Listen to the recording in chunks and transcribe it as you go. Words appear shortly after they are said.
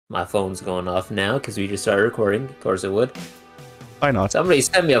My phone's going off now because we just started recording. Of course it would. Why not? Somebody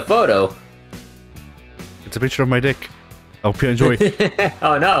sent me a photo. It's a picture of my dick. I hope you enjoy.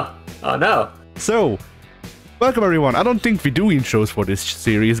 Oh no. Oh no. So, welcome everyone. I don't think we do intros for this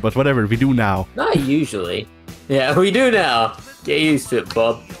series, but whatever, we do now. Not usually. Yeah, we do now. Get used to it,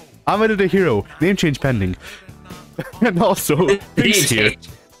 bub. I'm Editor Hero, name change pending. And also, Pink's here.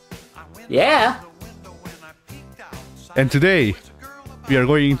 Yeah. And today, we are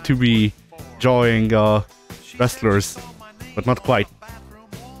going to be drawing wrestlers, but not quite.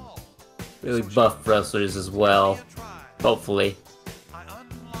 Really buff wrestlers as well. Hopefully.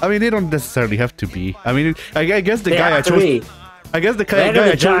 I mean, they don't necessarily have to be. I mean, I guess the guy I chose. I guess the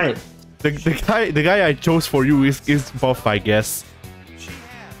guy I chose. The guy I chose for you is buff, I guess.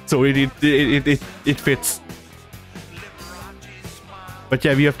 So it fits. But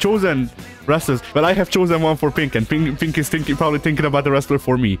yeah, we have chosen wrestlers. Well, I have chosen one for Pink, and Pink is probably thinking about the wrestler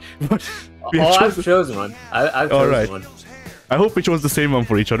for me. I've chosen one. I've chosen one. I hope we chose the same one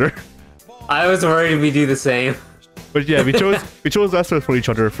for each other. I was worried we do the same. But yeah, we chose wrestlers for each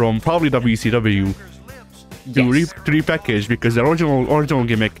other from probably WCW to repackage because the original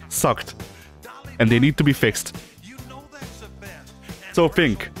gimmick sucked, and they need to be fixed. So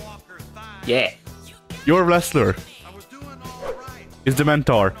Pink, yeah, your wrestler is the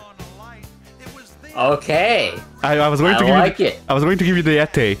Mentor. Okay. I was going to give you the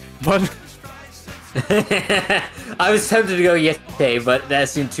Yeti, but I was tempted to go Yeti, but that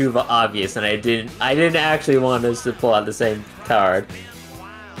seemed too obvious, and I didn't actually want us to pull out the same card.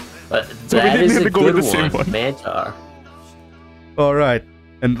 But so that is a go with good the same one, Mantar. All right,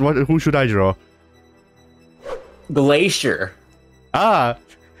 and who should I draw? Glacier. Ah,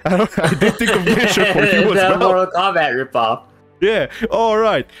 I did think of Glacier for you as well. Mortal Kombat ripoff. Yeah. All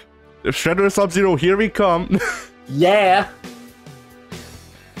right. Shredder Sub-Zero, here we come. Yeah.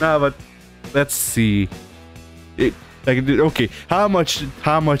 Nah, but let's see. Okay, how much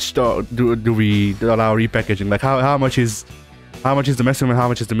do we allow repackaging? Like how much is the maximum and how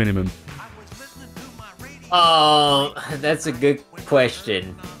much is the minimum? That's a good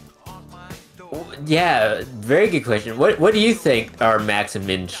question. Yeah, very good question. What do you think our max and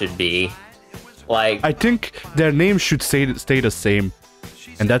min should be? Like, I think their names should stay the same,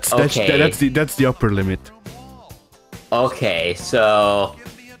 and that's the upper limit. Okay, so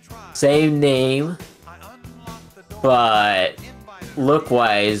same name, but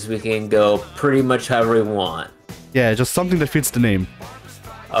look-wise, we can go pretty much however we want. Yeah, just something that fits the name.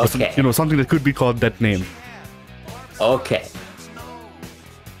 Okay. You know, something that could be called that name. Okay.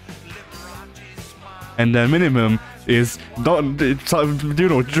 And the minimum is do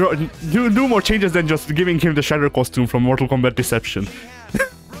more changes than just giving him the Shadow costume from Mortal Kombat Deception.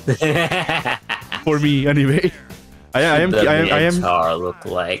 For me, anyway. I am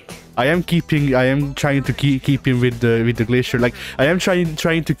trying to keep him with the Glacier. Like I am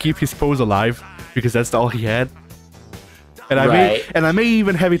trying to keep his pose alive because that's all he had. And I may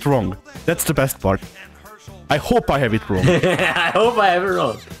even have it wrong. That's the best part. I hope I have it wrong. I hope I have it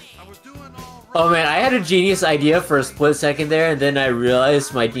wrong. Oh man, I had a genius idea for a split second there, and then I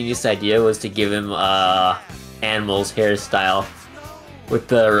realized my genius idea was to give him Animal's hairstyle with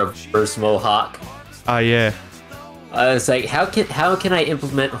the reverse mohawk. Ah yeah. I was like, how can I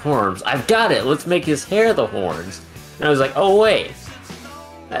implement horns? I've got it. Let's make his hair the horns. And I was like, oh wait,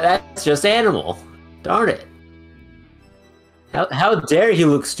 that's just Animal. Darn it. How dare he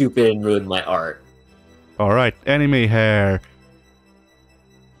look stupid and ruin my art? All right, anime hair.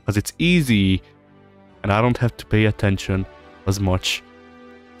 Because it's easy, and I don't have to pay attention as much.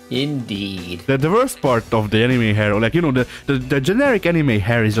 Indeed. The worst part of the anime hair, like, you know, the generic anime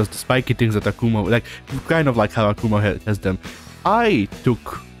hair is just the spiky things that Akuma, like, kind of like how Akuma has them. I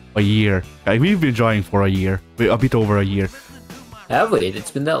took a year. Like, we've been drawing for a year, a bit over a year. Have we? It's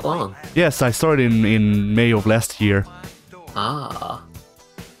been that long. Yes, I started in May of last year. Ah.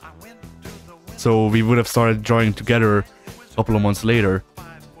 So we would have started drawing together a couple of months later.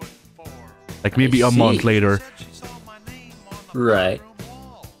 Like maybe a month later. Right.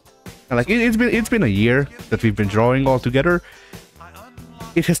 And like it's been a year that we've been drawing all together.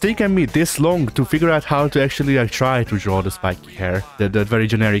 It has taken me this long to figure out how to actually like try to draw the spiky hair, the very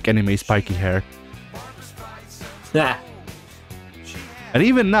generic anime spiky hair. Yeah. And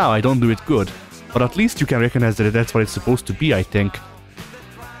even now I don't do it good, but at least you can recognize that that's what it's supposed to be, I think.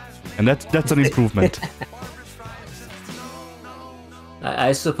 And that's an improvement.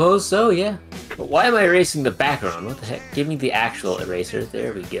 I suppose so, yeah. But why am I erasing the background? What the heck? Give me the actual eraser.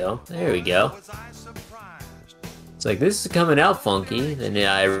 There we go. There we go. It's like, this is coming out funky. And then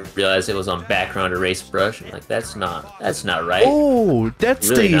I realized it was on background erase brush. I'm like, that's not right. Oh, that's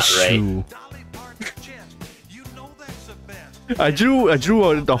really the not issue. I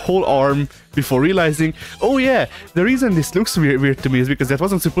drew the whole arm before realizing, oh yeah, the reason this looks weird to me is because that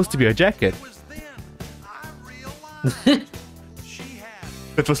wasn't supposed to be a jacket.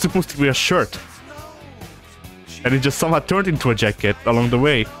 That was supposed to be a shirt. And it just somehow turned into a jacket along the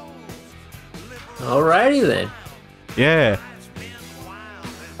way. Alrighty then. Yeah.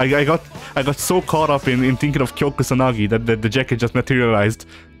 I got so caught up in thinking of Kyoko Sanagi that the jacket just materialized.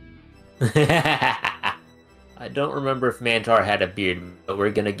 I don't remember if Mantar had a beard, but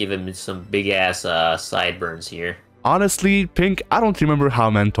we're gonna give him some big ass sideburns here. Honestly, Pink, I don't remember how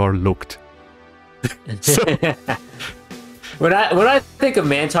Mantar looked. So, when I think of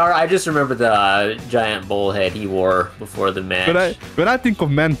Mantar, I just remember the giant bull head he wore before the match. when I think of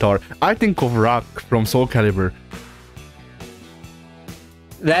Mantar, I think of Rock from Soul Calibur.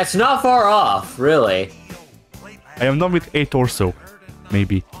 That's not far off, really. I am done with 8 or so,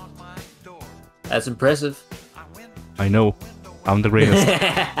 maybe. That's impressive. I know, I'm the greatest.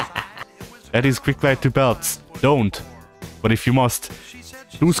 That is quick light to belts. Don't. But if you must,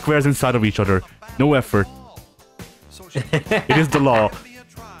 2 squares inside of each other. No effort. It is the law.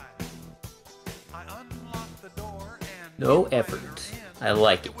 No effort. I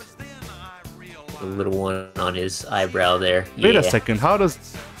like it. The little one on his eyebrow there. Wait a second, how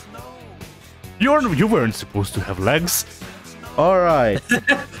does... You weren't supposed to have legs. Alright.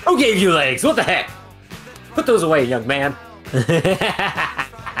 Who gave you legs? What the heck? Put those away, young man. I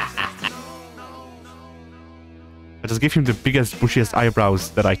just give him the biggest, bushiest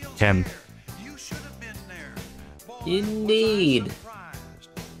eyebrows that I can. Indeed.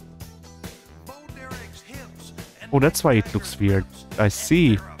 Oh, that's why it looks weird. I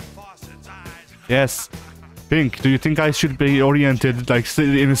see. Yes. Pink, do you think I should be oriented like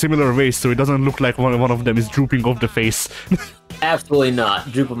in a similar way so it doesn't look like one of them is drooping off the face? Absolutely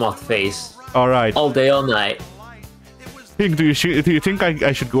not. Droop him off the face. Alright. All day, all night. Pink, do you think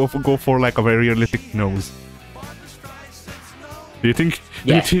I should go for like a very realistic nose? Do you think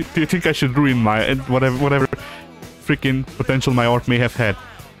Yeah. do you think I should ruin my whatever freaking potential my art may have had?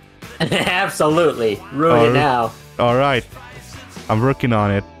 Absolutely. Ruin it now. Alright. I'm working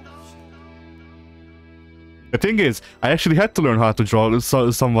on it. The thing is, I actually had to learn how to draw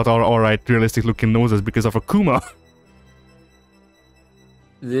somewhat alright realistic looking noses because of Akuma.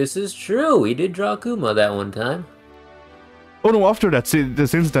 This is true. We did draw Kuma that one time. Oh no, after that,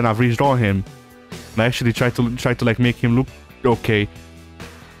 since then I've redrawn him. And I actually tried to like make him look okay.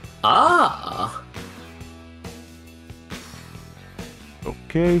 Ah.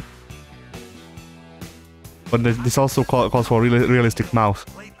 Okay. But this also calls for a realistic mouth.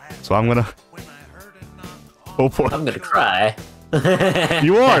 So I'm gonna... Oh boy. I'm gonna cry.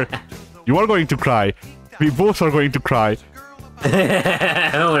 You are! You are going to cry. We both are going to cry.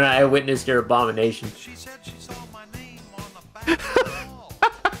 When I witnessed your abomination.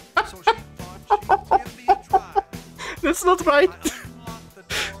 That's not right.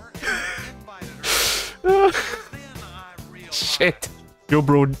 Shit. Yo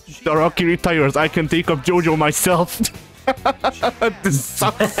bro, Rocky retires. I can take up JoJo myself. This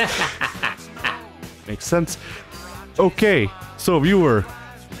sucks. Makes sense. Okay, so viewer,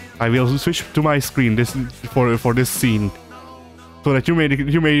 I will switch to my screen for this scene, so that you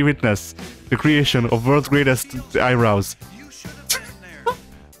may witness the creation of world's greatest eyebrows.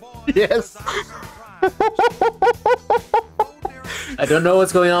 Yes. I don't know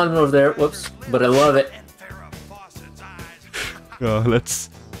what's going on over there. Whoops, but I love it. Let's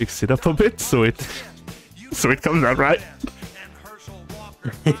fix it up a bit so it comes out right.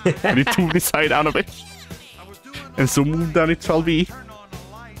 I need to move this side out of it. And so move down it shall be.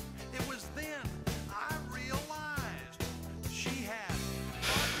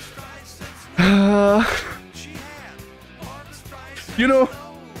 You know,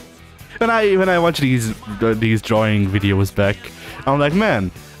 when I watch these drawing videos back, I'm like, man,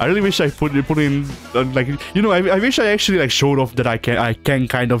 I really wish I put in like, you know, I wish I actually like showed off that I can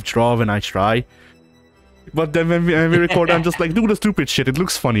kind of draw when I try. But then when we record, I'm just like, do the stupid shit, it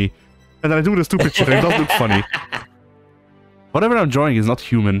looks funny. And then I do the stupid shit and it does look funny. Whatever I'm drawing is not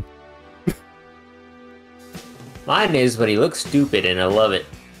human. Mine is, but he looks stupid and I love it.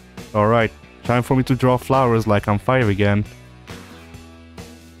 Alright, time for me to draw flowers like I'm 5 again.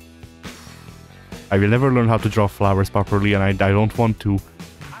 I will never learn how to draw flowers properly and I don't want to.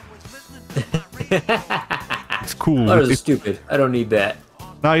 It's cool. Flowers are stupid. I don't need that.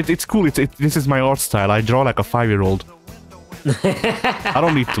 No, it's cool. This is my art style. I draw like a 5-year-old. I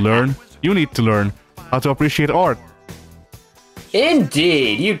don't need to learn. You need to learn how to appreciate art.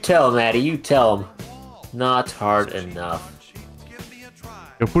 Indeed. You tell him, Maddie. You tell him. Not hard enough.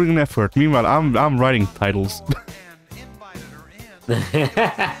 You're putting in effort. Meanwhile, I'm writing titles.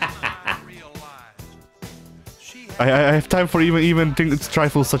 I have time for even things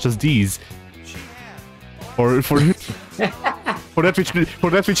trifles such as these. For that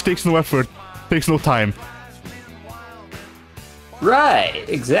which takes no effort, takes no time. Right,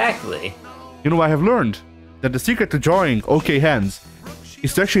 exactly. You know, I have learned that the secret to drawing okay hands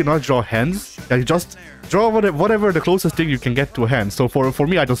is to actually not draw hands. You just draw whatever the closest thing you can get to a hand. So for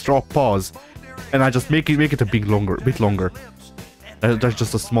me, I just draw paws, and I just make it a bit longer. That's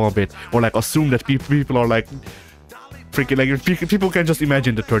just a small bit, or like assume that people are like freaking like people can just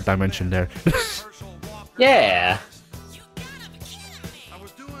imagine the third dimension there. Yeah.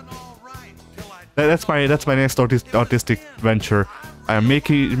 That's my next artistic venture. I am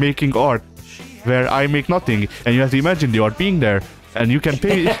making art where I make nothing, and you have to imagine the art being there, and you can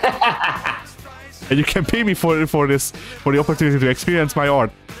pay and you can pay me for the opportunity to experience my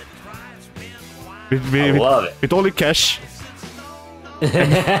art. I love it. With only cash.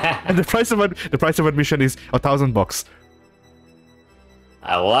 And the price of admission is $1,000.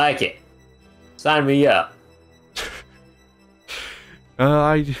 I like it. Sign me up.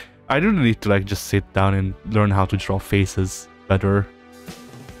 I don't need to like just sit down and learn how to draw faces better.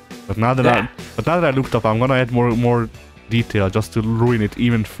 But now that I looked up, I'm gonna add more detail just to ruin it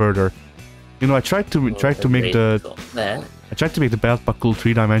even further. You know, I tried to make the belt buckle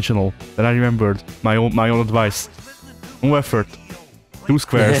three-dimensional. Then I remembered my own advice. No effort. 2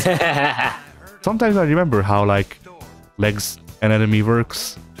 squares. Sometimes I remember how like legs anatomy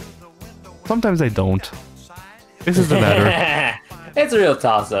works. Sometimes I don't. This is the matter. It's a real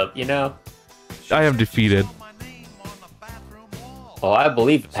toss-up, you know? I am defeated. Oh, I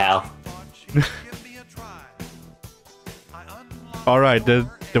believe it, pal. Alright, the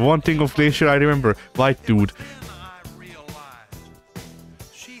one thing of Glacier I remember. White dude.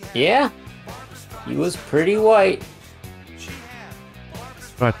 Yeah? He was pretty white.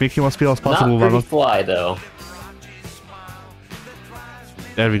 Right, make him as pale as possible. Not pretty fly, though.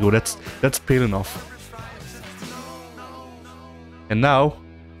 There we go, that's pale enough. And now,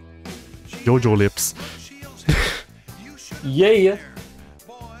 JoJo lips. Yeah.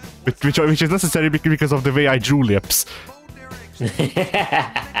 Which is necessary because of the way I drew lips.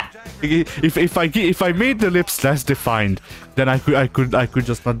 If I made the lips less defined, then I could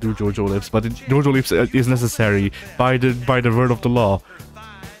just not do JoJo lips. But JoJo lips is necessary by the word of the law.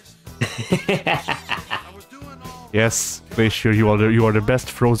 Yes, Glacier, you are the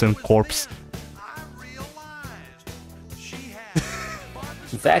best frozen corpse.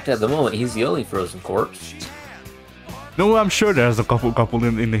 In fact, at the moment, he's the only frozen corpse. No, I'm sure there's a couple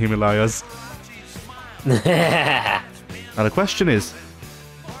in the Himalayas. Now the question is,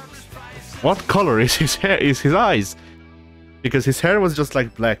 what color is his hair? Is his eyes? Because his hair was just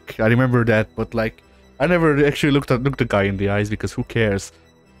like black. I remember that, but like I never actually looked the guy in the eyes because who cares?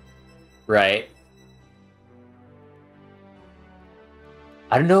 Right.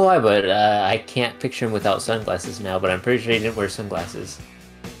 I don't know why, but I can't picture him without sunglasses now. But I'm pretty sure he didn't wear sunglasses.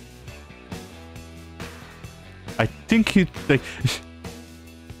 I think he like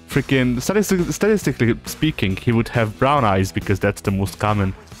freaking statistically speaking, he would have brown eyes because that's the most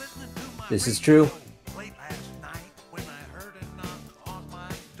common. This is true.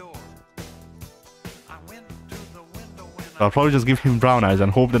 I'll probably just give him brown eyes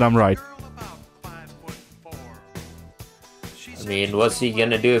and hope that I'm right. I mean, what's he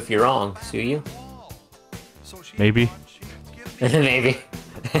gonna do if you're wrong? Sue you? Maybe. Maybe.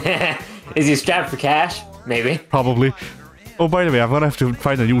 Is he strapped for cash? Maybe. Probably. Oh, by the way, I'm gonna have to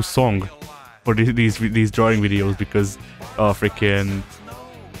find a new song for these drawing videos because, freaking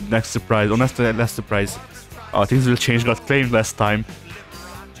next surprise, or last surprise, things will change. Got claimed last time.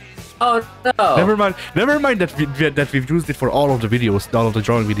 Oh no! Never mind that we've used it for all of the videos, all of the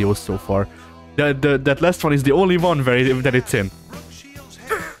drawing videos so far. That last one is the only one that it's in.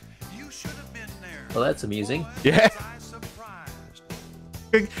 Well, that's amusing. Yeah.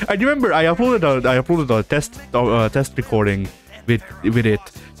 I remember I uploaded a test recording with it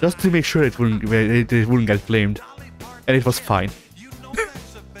just to make sure it wouldn't get claimed, and it was fine.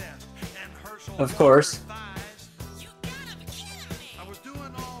 Of course.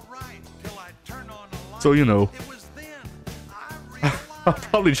 So you know, I'll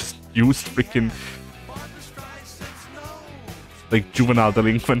probably just use freaking like juvenile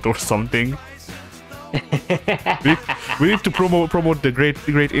delinquent or something. we need to promote the great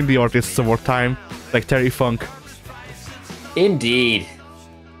indie artists of our time, like Terry Funk. Indeed.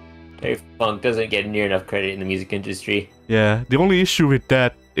 Terry Funk doesn't get near enough credit in the music industry. Yeah, the only issue with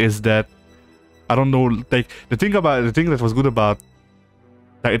that is that I don't know. Like the thing that was good about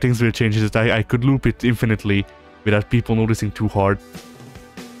things will change is that I could loop it infinitely without people noticing too hard.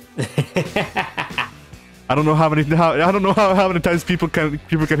 I don't know how many times people can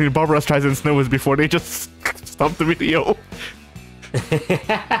hear Barbara Streisand's nose before they just stop the video.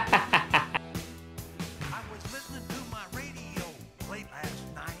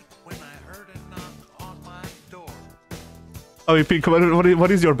 Oh, Pink,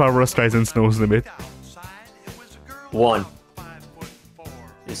 what is your Barbara Streisand's nose limit? 1.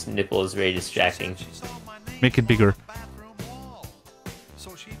 This nipple is very distracting. Make it bigger.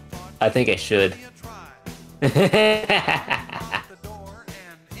 I think I should.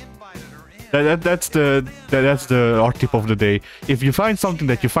 That's the art tip of the day. If you find something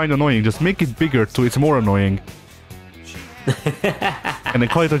that you find annoying, just make it bigger so it's more annoying. And then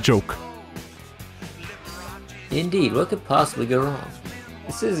call it a joke. Indeed, what could possibly go wrong?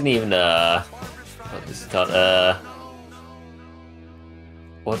 This isn't even what this is called,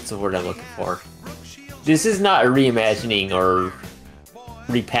 what's the word I'm looking for? This is not a reimagining or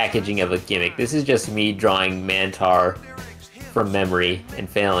repackaging of a gimmick. This is just me drawing Mantar from memory and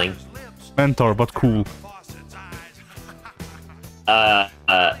failing. Mantar, but cool. I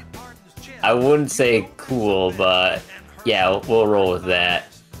wouldn't say cool, but yeah, we'll roll with that.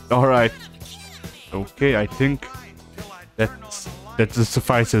 Alright. Okay, I think that just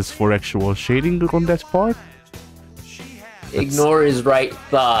suffices for actual shading on that part. Ignore his right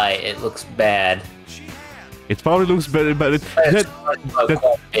thigh, it looks bad. It probably looks better, but it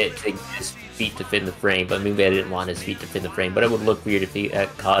to his feet to fit in the frame, but maybe I didn't want his feet to fit in the frame, but it would look weird if he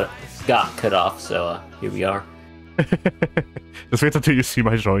got cut off, so here we are. Just wait until you see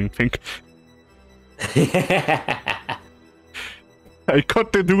my drawing, Pink. I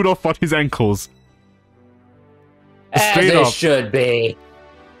cut the dude off on his ankles. As it should be.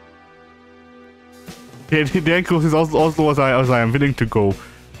 Yeah, the ankles is also as I am willing to go.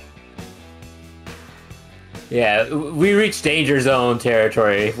 Yeah, we reach danger zone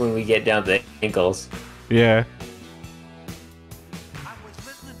territory when we get down to the ankles. Yeah.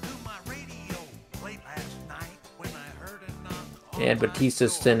 And Batista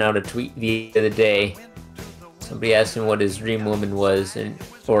sent out a tweet the other day. Somebody asked him what his dream woman was,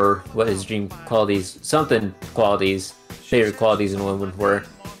 or what his dream qualities, favorite qualities in a woman were.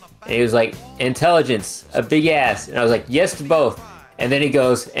 And he was like, intelligence, a big ass. And I was like, yes to both. And then he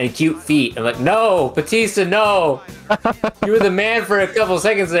goes, and cute feet. I'm like, no, Batista, no. You were the man for a couple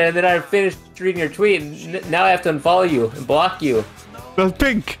seconds there, and then I finished reading your tweet, and now I have to unfollow you and block you. Well,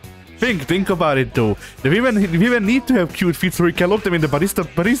 Pink, think about it though. The women need to have cute feet so we can look them in the Batista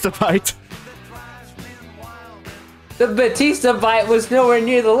fight. The Batista bite was nowhere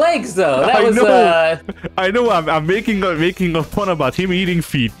near the legs, though. That was, I know. I'm making a fun about him eating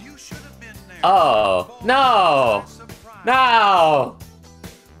feet. Oh no, no!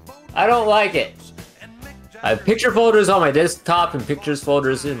 I don't like it. I have picture folders on my desktop and pictures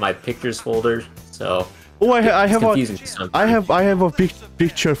folders in my pictures folder. So. Oh, I have a big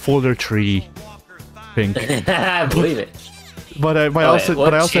picture folder tree. Pink. I believe it. But I also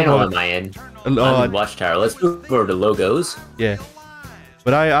am I in? Watchtower. Let's move over to logos. Yeah,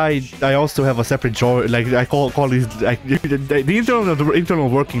 but I also have a separate draw. Like I call these like the internal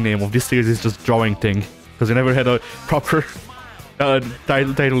working name of this series is just drawing thing because I never had a proper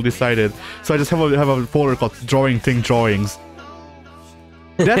title decided. So I just have a folder called drawing thing drawings.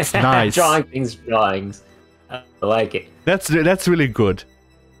 That's nice. Drawing things drawings. I like it. That's really good.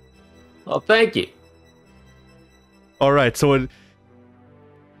 Well, thank you. All right, so.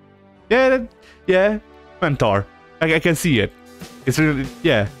 Yeah, Mentor. I can see it. It's really,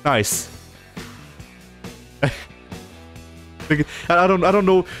 yeah, nice. I don't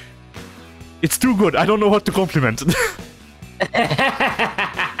know. It's too good. I don't know what to compliment.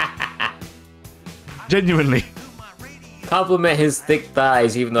 Genuinely. Compliment his thick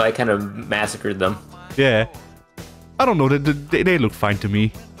thighs, even though I kind of massacred them. Yeah. I don't know. They look fine to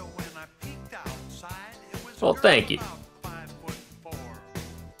me. Well, thank you.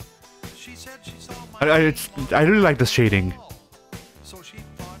 I really like the shading.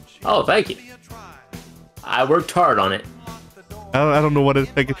 Oh, thank you. I worked hard on it. I don't know what it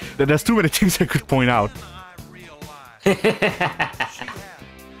like. There's too many things I could point out.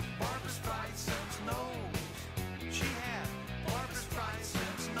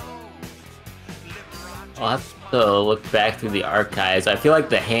 I'll have to look back through the archives. I feel like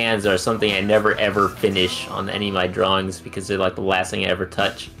the hands are something I never ever finish on any of my drawings because they're like the last thing I ever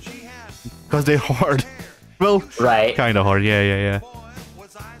touch. Because they're hard. Well, right. Kind of hard. Yeah.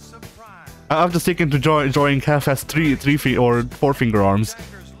 I've just taken to drawing half-assed three or four finger arms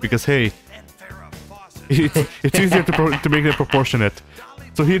because hey, it's easier to make them proportionate.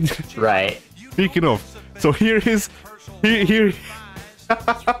 So he right. Speaking of, so here.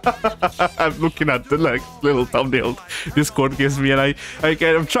 I'm looking at the like little thumbnail Discord gives me, and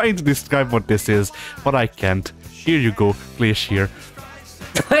I'm trying to describe what this is, but I can't. Here you go, Glacier.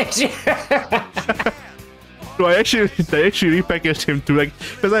 So I actually repackaged him to like,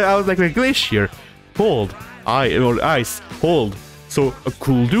 because I was like Glacier, cold, ice, cold. So a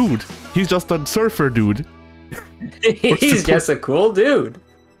cool dude. He's just a surfer dude. He's just a cool dude.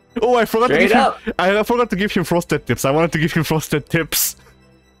 Oh, I forgot I forgot to give him frosted tips. I wanted to give him frosted tips.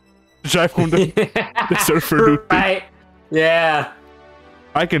 Drive home the surfer dude. Right. Yeah.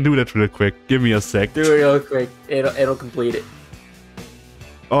 I can do that real quick. Give me a sec. Do it real quick. It'll complete it.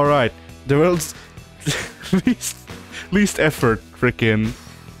 All right. The world's least effort freaking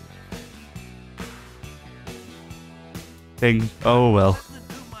thing. Oh well.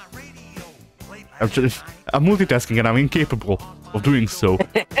 I'm multitasking and I'm incapable of doing so.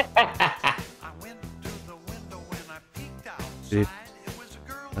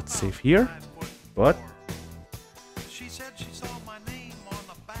 Let's save here. What?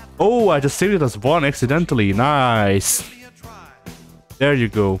 Oh, I just saved it as one accidentally. Nice. There you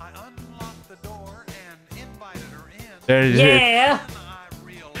go. There you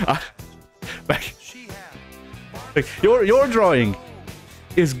go. Your drawing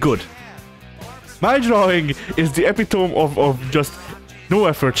is good. My drawing is the epitome of just no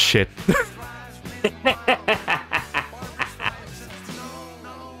effort shit.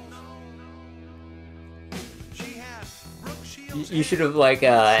 You should have like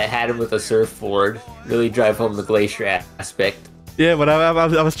had him with a surfboard. Really drive home the Glacier aspect. Yeah, but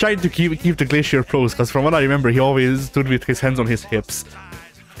I was trying to keep the Glacier pose, because from what I remember, he always stood with his hands on his hips.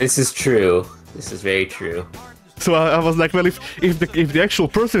 This is true. This is very true. So I was like, well, if the actual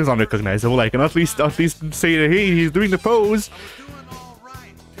person is unrecognizable, I can at least say, hey, he's doing the pose.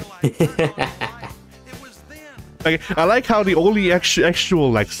 Like, I like how the only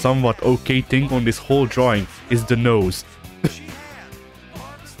actual like somewhat okay thing on this whole drawing is the nose.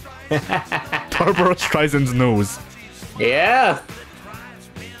 Barbara Streisand's nose. Yeah,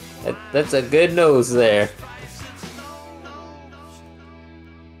 that's a good nose there.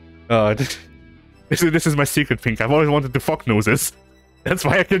 This is my secret thing. I've always wanted to fuck noses. That's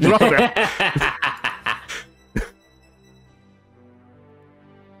why I can draw them.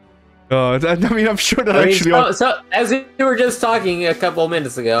 I mean, I'm sure that actually... So, as we were just talking a couple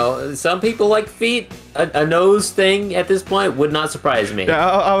minutes ago, some people like feet. A nose thing at this point would not surprise me. Yeah,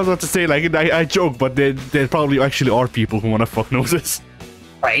 I was about to say, like, I joke, but there probably actually are people who want to fuck noses.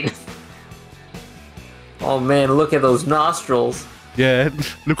 Right. Oh man, look at those nostrils. Yeah,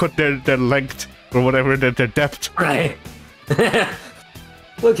 look at their length, or whatever, their depth. Right.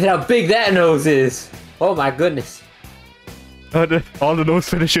 Look at how big that nose is. Oh my goodness. All the nose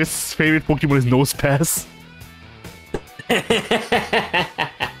finishers' favorite Pokemon is Nose Pass.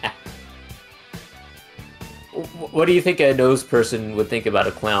 What do you think a nose person would think about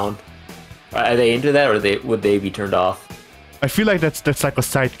a clown? Are they into that, or would they be turned off? I feel like that's like a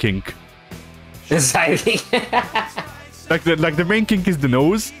side kink. Side kink. like the main kink is the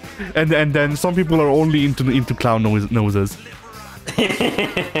nose, and then some people are only into clown noses.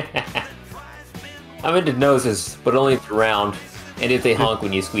 I'm into noses, but only if they're round, and if they honk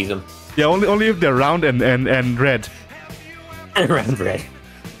when you squeeze them. Yeah, only if they're round and red. Round red.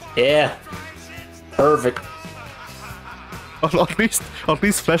 Yeah. Perfect. At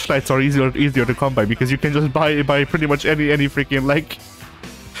least flashlights are easier to come by, because you can just buy pretty much any freaking like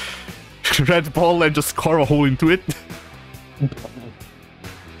red ball and just carve a hole into it.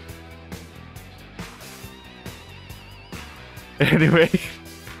 Anyway.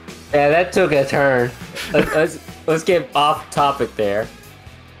 Yeah, that took a turn. Let's get off topic there.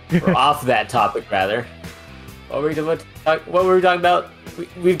 Or off that topic, rather. What were we talking about?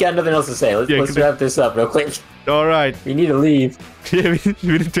 We've got nothing else to say. Let's wrap this up real quick. All right. We need to leave. Yeah, we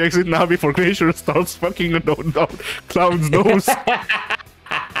need to exit now before Glacier starts fucking a clown's nose.